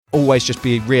always just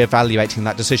be reevaluating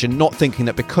that decision, not thinking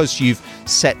that because you've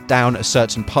set down a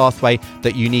certain pathway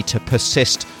that you need to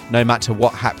persist no matter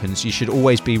what happens. You should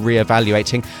always be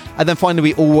reevaluating. And then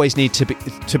finally, we always need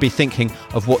to be thinking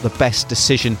of what the best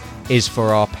decision is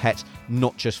for our pet,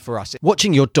 not just for us.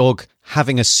 Watching your dog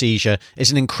having a seizure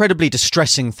is an incredibly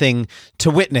distressing thing to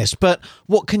witness, but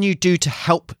what can you do to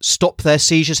help stop their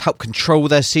seizures, help control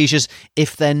their seizures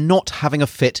if they're not having a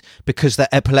fit because they're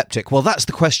epileptic? Well, that's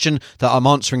the question that I'm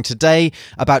answering today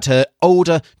about an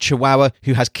older Chihuahua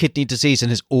who has kidney disease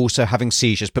and is also having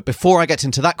seizures. But before I get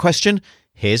into that question,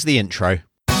 here's the intro.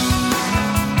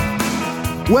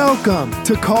 Welcome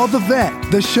to Call the Vet,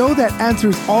 the show that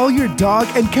answers all your dog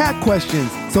and cat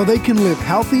questions so they can live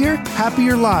healthier,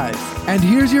 happier lives. And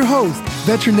here's your host,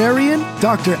 veterinarian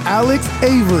Dr. Alex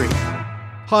Avery.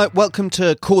 Hi, welcome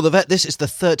to Call the Vet. This is the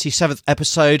 37th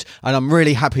episode, and I'm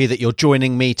really happy that you're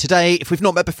joining me today. If we've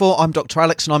not met before, I'm Dr.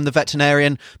 Alex, and I'm the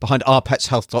veterinarian behind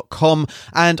ourpetshealth.com.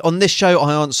 And on this show,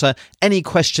 I answer any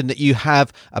question that you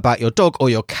have about your dog or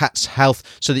your cat's health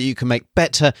so that you can make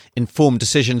better informed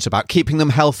decisions about keeping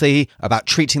them healthy, about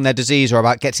treating their disease, or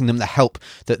about getting them the help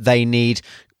that they need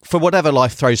for whatever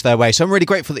life throws their way. So I'm really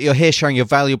grateful that you're here sharing your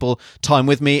valuable time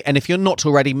with me. And if you're not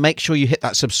already, make sure you hit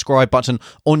that subscribe button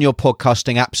on your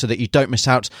podcasting app so that you don't miss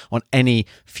out on any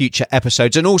future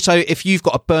episodes. And also, if you've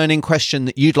got a burning question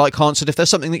that you'd like answered, if there's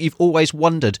something that you've always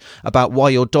wondered about why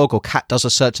your dog or cat does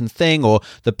a certain thing, or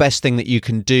the best thing that you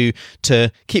can do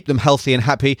to keep them healthy and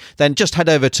happy, then just head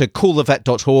over to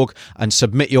callthevet.org and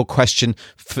submit your question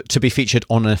to be featured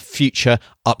on a future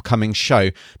upcoming show.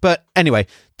 But anyway,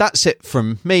 that's it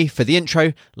from me for the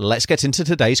intro. Let's get into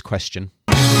today's question.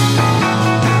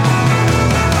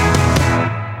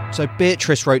 So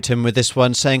Beatrice wrote in with this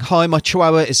one saying, "Hi, my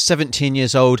Chihuahua is 17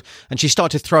 years old and she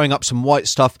started throwing up some white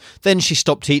stuff. Then she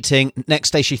stopped eating.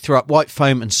 Next day she threw up white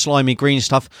foam and slimy green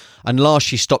stuff. And last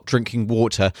she stopped drinking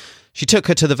water. She took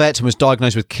her to the vet and was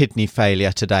diagnosed with kidney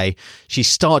failure today. She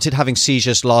started having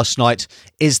seizures last night.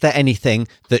 Is there anything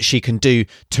that she can do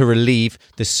to relieve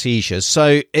the seizures?"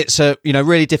 So it's a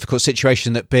really difficult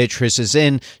situation that Beatrice is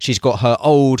in. She's got her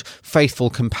old faithful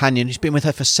companion who's been with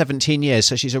her for 17 years.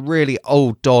 So she's a really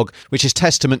old dog, which is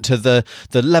testament to the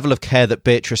level of care that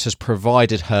Beatrice has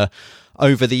provided her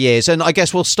over the years. And I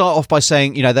guess we'll start off by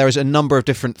saying, there is a number of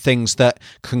different things that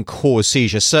can cause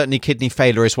seizures. Certainly kidney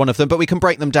failure is one of them, but we can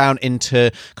break them down into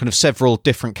kind of several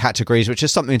different categories, which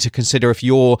is something to consider if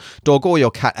your dog or your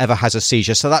cat ever has a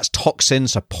seizure. So that's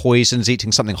toxins, so poisons,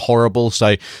 eating something horrible.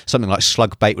 So something like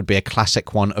slug bait would be a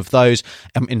classic one of those.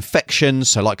 Infections,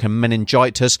 so like a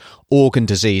meningitis, organ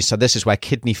disease. So this is where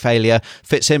kidney failure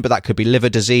fits in, but that could be liver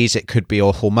disease. It could be a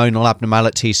hormonal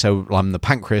abnormality. So the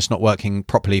pancreas not working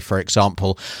properly, for example.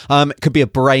 It could be a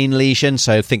brain lesion,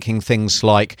 so thinking things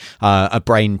like a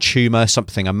brain tumour,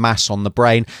 a mass on the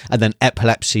brain, and then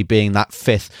epilepsy being that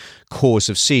fifth cause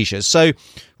of seizures. So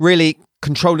really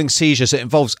controlling seizures, it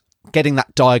involves getting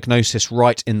that diagnosis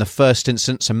right in the first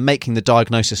instance and making the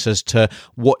diagnosis as to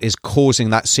what is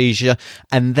causing that seizure,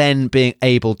 and then being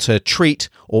able to treat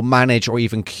or manage or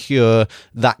even cure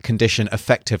that condition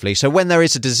effectively. So when there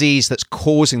is a disease that's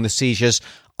causing the seizures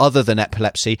other than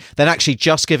epilepsy, then actually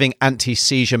just giving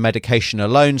anti-seizure medication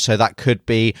alone, so that could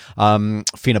be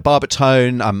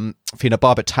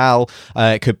phenobarbital,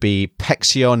 it could be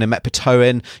Pexion,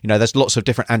 imepitoin. There's lots of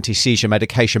different anti-seizure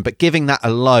medication, but giving that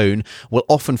alone will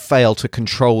often fail to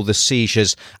control the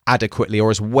seizures adequately or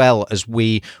as well as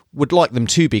we would like them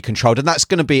to be controlled. And that's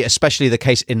going to be especially the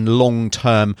case in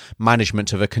long-term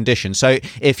management of a condition. So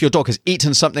if your dog has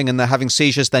eaten something and they're having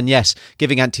seizures, then yes,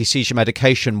 giving anti-seizure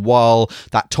medication while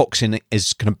that toxin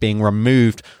is kind of being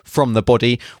removed from the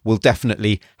body will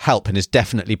definitely help and is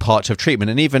definitely part of treatment.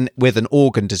 And even with an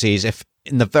organ disease, if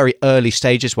in the very early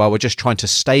stages while we're just trying to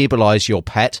stabilize your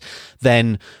pet,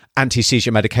 then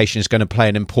anti-seizure medication is going to play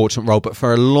an important role. But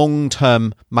for a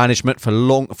long-term management,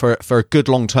 for a good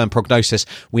long-term prognosis,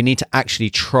 we need to actually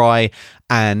try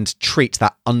and treat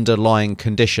that underlying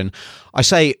condition. I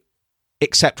say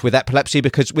except with epilepsy,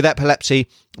 because with epilepsy,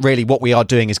 really what we are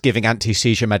doing is giving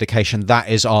anti-seizure medication. That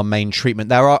is our main treatment.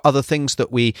 There are other things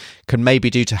that we can maybe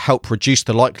do to help reduce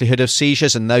the likelihood of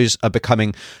seizures, and those are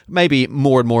becoming maybe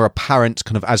more and more apparent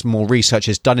kind of as more research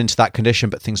is done into that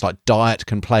condition, but things like diet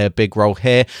can play a big role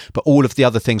here. But all of the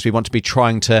other things, we want to be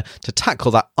trying to tackle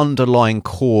that underlying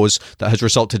cause that has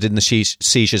resulted in the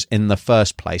seizures in the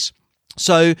first place.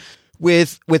 So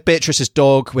with Beatrice's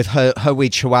dog, with her wee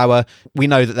Chihuahua, we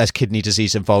know that there's kidney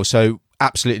disease involved. So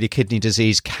absolutely kidney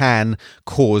disease can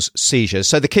cause seizures.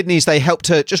 So the kidneys, they help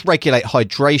to just regulate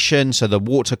hydration, so the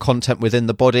water content within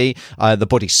the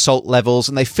body's salt levels,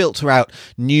 and they filter out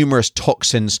numerous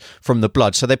toxins from the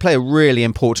blood. So they play a really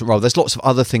important role. There's lots of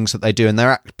other things that they do, and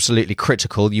they're absolutely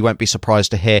critical. You won't be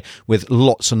surprised to hear, with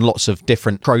lots and lots of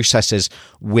different processes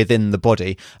within the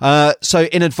body. So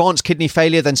in advanced kidney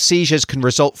failure, then seizures can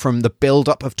result from the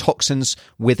buildup of toxins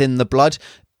within the blood.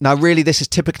 Now, really, this is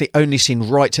typically only seen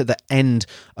right at the end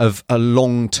of a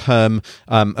long-term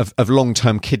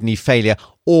long-term kidney failure,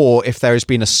 or if there has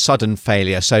been a sudden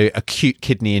failure, so acute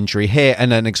kidney injury here.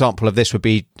 And an example of this would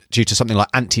be due to something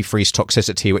like antifreeze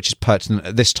toxicity, which is pertinent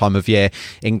at this time of year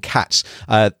in cats.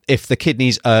 If the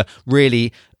kidneys are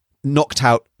really knocked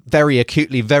out very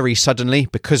acutely, very suddenly,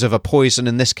 because of a poison,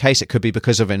 in this case, it could be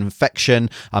because of an infection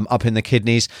up in the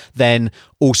kidneys, then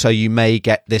also you may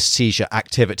get this seizure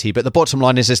activity. But the bottom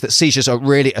line is that seizures are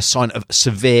really a sign of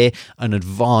severe and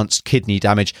advanced kidney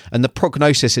damage, and the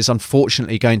prognosis is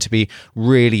unfortunately going to be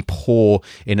really poor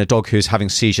in a dog who is having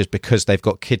seizures because they've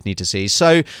got kidney disease.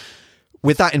 So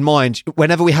with that in mind,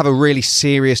 whenever we have a really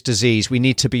serious disease, we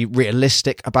need to be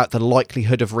realistic about the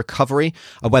likelihood of recovery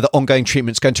and whether ongoing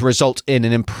treatment is going to result in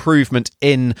an improvement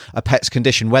in a pet's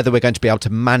condition, whether we're going to be able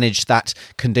to manage that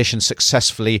condition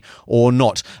successfully or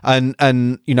not. And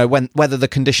whether the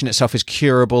condition itself is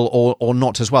curable or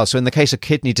not as well. So in the case of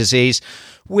kidney disease,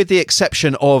 with the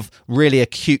exception of really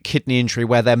acute kidney injury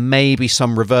where there may be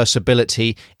some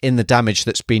reversibility in the damage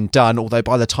that's been done, although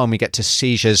by the time we get to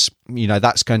seizures,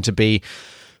 that's going to be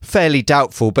fairly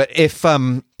doubtful. But if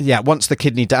once the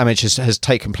kidney damage has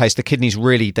taken place, the kidneys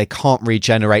they can't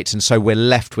regenerate, and so we're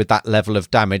left with that level of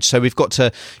damage. So we've got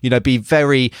to be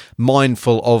very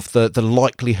mindful of the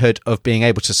likelihood of being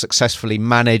able to successfully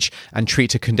manage and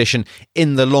treat a condition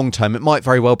in the long term. It might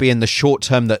very well be in the short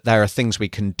term that there are things we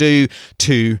can do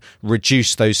to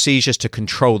reduce those seizures, to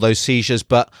control those seizures,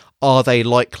 but are they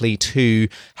likely to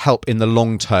help in the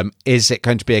long term? Is it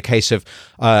going to be a case of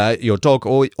your dog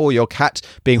or your cat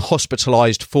being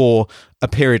hospitalized for a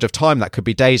period of time? That could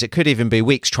be days, it could even be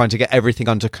weeks, trying to get everything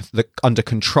under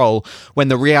control, when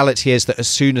the reality is that as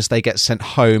soon as they get sent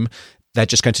home, they're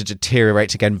just going to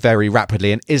deteriorate again very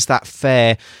rapidly. And is that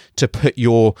fair to put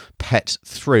your pet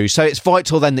through? So it's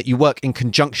vital then that you work in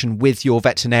conjunction with your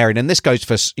veterinarian. And this goes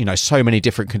for, so many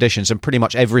different conditions, and pretty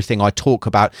much everything I talk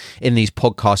about in these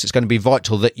podcasts. It's going to be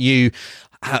vital that you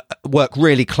work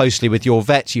really closely with your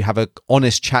vet. You have an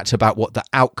honest chat about what the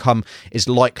outcome is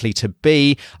likely to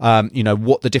be,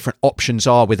 what the different options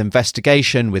are with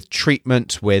investigation, with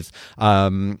treatment, with,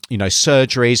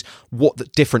 surgeries, what the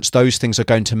difference those things are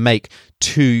going to make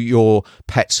to your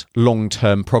pet's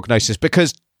long-term prognosis.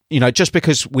 Because just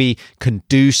because we can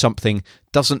do something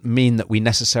doesn't mean that we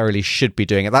necessarily should be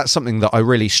doing it. That's something that I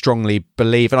really strongly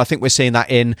believe. And I think we're seeing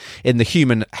that in the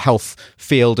human health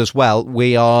field as well.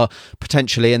 We are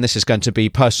potentially, and this is going to be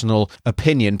personal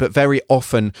opinion, but very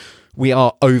often we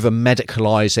are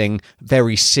over-medicalising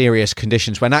very serious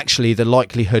conditions when actually the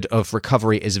likelihood of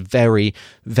recovery is very,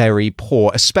 very poor,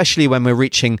 especially when we're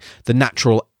reaching the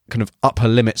natural kind of upper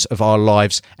limits of our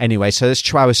lives anyway. So this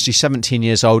Chihuahua, she's 17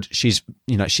 years old. She's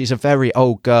a very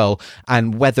old girl,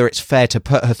 and whether it's fair to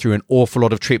put her through an awful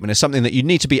lot of treatment is something that you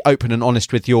need to be open and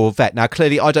honest with your vet. Now,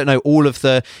 clearly, I don't know all of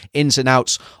the ins and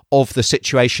outs of the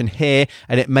situation here,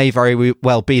 and it may very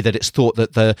well be that it's thought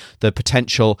that the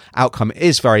potential outcome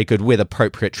is very good with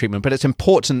appropriate treatment, but it's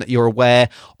important that you're aware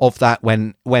of that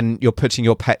when you're putting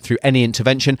your pet through any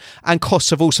intervention. And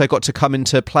costs have also got to come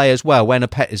into play as well. When a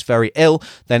pet is very ill,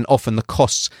 then often the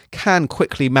costs can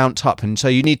quickly mount up, and so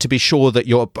you need to be sure that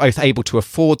you're both able to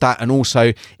afford that, and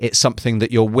also it's something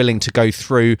that you're willing to go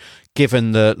through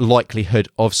given the likelihood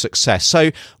of success.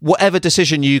 So whatever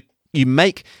decision you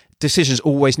make, decisions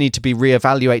always need to be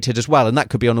reevaluated as well. And that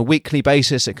could be on a weekly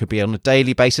basis, it could be on a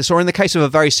daily basis, or in the case of a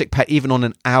very sick pet, even on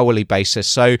an hourly basis.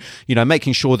 So,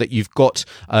 making sure that you've got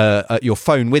your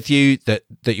phone with you, that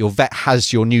your vet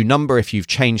has your new number if you've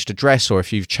changed address or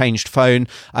if you've changed phone,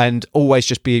 and always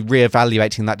just be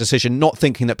reevaluating that decision, not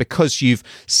thinking that because you've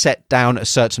set down a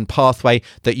certain pathway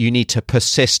that you need to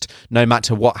persist no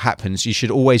matter what happens. You should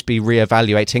always be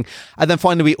reevaluating. And then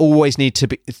finally, we always need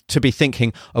to be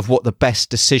thinking of what the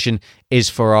best decision is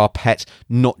for our pet,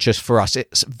 not just for us.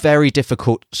 It's a very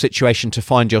difficult situation to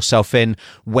find yourself in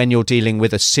when you're dealing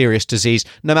with a serious disease,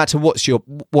 no matter what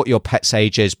your pet's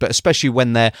age is, but especially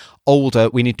when they're older,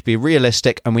 we need to be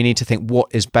realistic and we need to think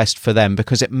what is best for them,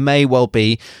 because it may well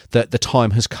be that the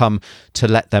time has come to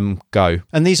let them go.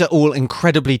 And these are all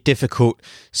incredibly difficult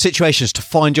situations to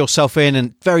find yourself in,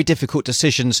 and very difficult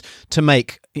decisions to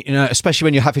make especially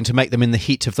when you're having to make them in the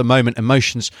heat of the moment,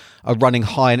 emotions are running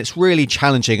high and it's really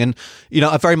challenging. And,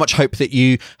 I very much hope that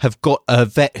you have got a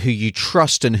vet who you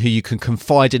trust and who you can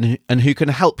confide in and who can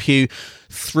help you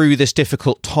through this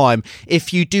difficult time.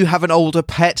 If you do have an older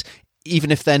pet,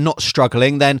 even if they're not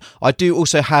struggling, then I do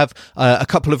also have a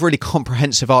couple of really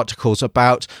comprehensive articles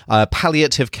about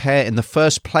palliative care in the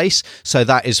first place. So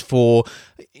that is for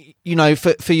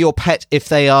your pet if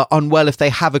they are unwell, if they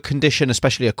have a condition,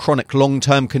 especially a chronic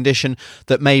long-term condition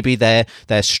that maybe they're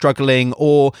struggling,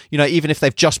 or even if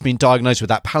they've just been diagnosed with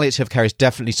that. Palliative care is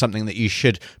definitely something that you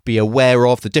should be aware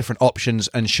of, the different options,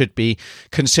 and should be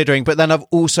considering. But then I've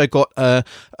also got a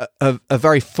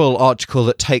very full article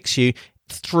that takes you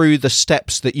through the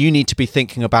steps that you need to be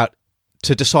thinking about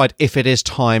to decide if it is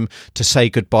time to say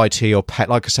goodbye to your pet.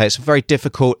 Like I say, it's very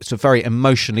difficult. It's a very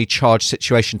emotionally charged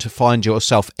situation to find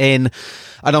yourself in.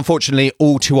 And unfortunately,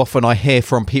 all too often I hear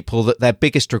from people that their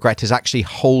biggest regret is actually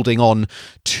holding on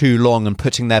too long and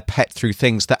putting their pet through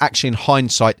things that actually in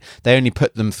hindsight, they only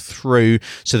put them through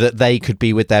so that they could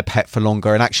be with their pet for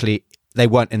longer, and actually they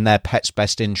weren't in their pet's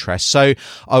best interest. So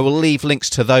I will leave links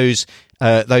to those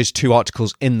two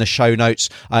articles in the show notes,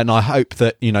 and I hope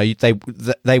that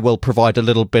they will provide a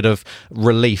little bit of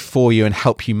relief for you and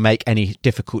help you make any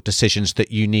difficult decisions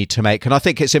that you need to make. And I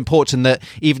think it's important that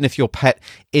even if your pet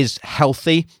is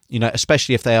healthy,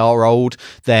 especially if they are old,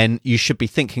 then you should be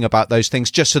thinking about those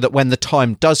things, just so that when the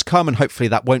time does come, and hopefully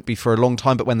that won't be for a long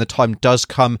time, but when the time does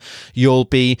come, you'll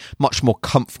be much more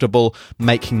comfortable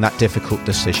making that difficult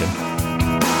decision.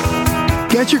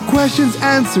 Get your questions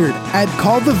answered at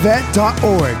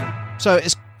callthevet.org. So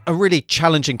it's a really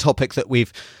challenging topic that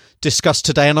we've discussed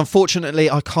today, and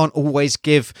unfortunately I can't always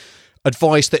give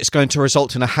advice that is going to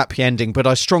result in a happy ending, but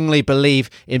I strongly believe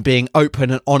in being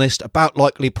open and honest about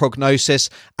likely prognosis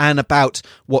and about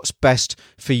what's best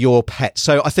for your pet.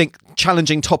 So I think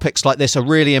challenging topics like this are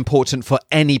really important for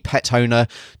any pet owner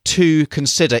to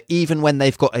consider, even when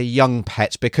they've got a young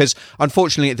pet, because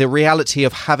unfortunately the reality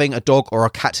of having a dog or a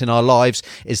cat in our lives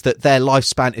is that their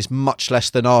lifespan is much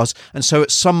less than ours. And so at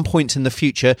some point in the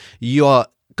future, you are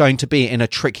going to be in a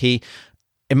tricky,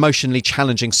 emotionally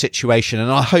challenging situation. And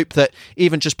I hope that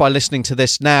even just by listening to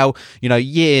this now,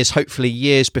 hopefully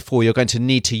years before you're going to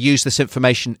need to use this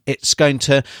information, it's going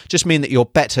to just mean that you're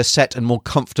better set and more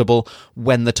comfortable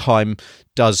when the time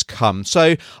does come.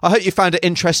 So I hope you found it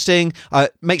interesting.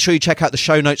 Make sure you check out the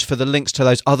show notes for the links to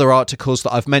those other articles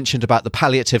that I've mentioned about the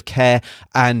palliative care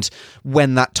and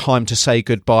when that time to say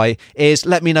goodbye is.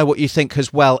 Let me know what you think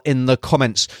as well in the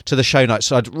comments to the show notes.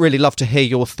 So I'd really love to hear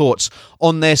your thoughts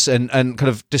on this and kind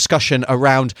of discussion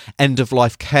around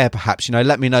end-of-life care, perhaps.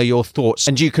 Let me know your thoughts.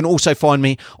 And you can also find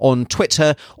me on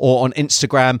Twitter or on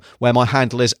Instagram, where my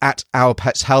handle is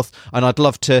 @OurPetsHealth, and I'd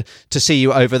love to see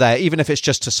you over there, even if it's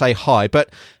just to say hi. But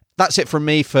that's it from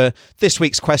me for this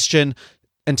week's question.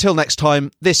 Until next time,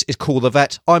 this is Call the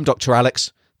Vet. I'm Dr.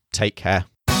 Alex. Take care.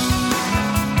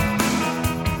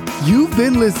 You've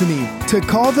been listening to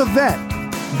Call the Vet.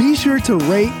 Be sure to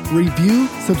rate, review,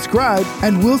 subscribe,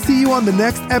 and we'll see you on the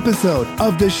next episode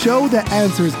of the show that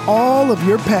answers all of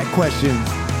your pet questions.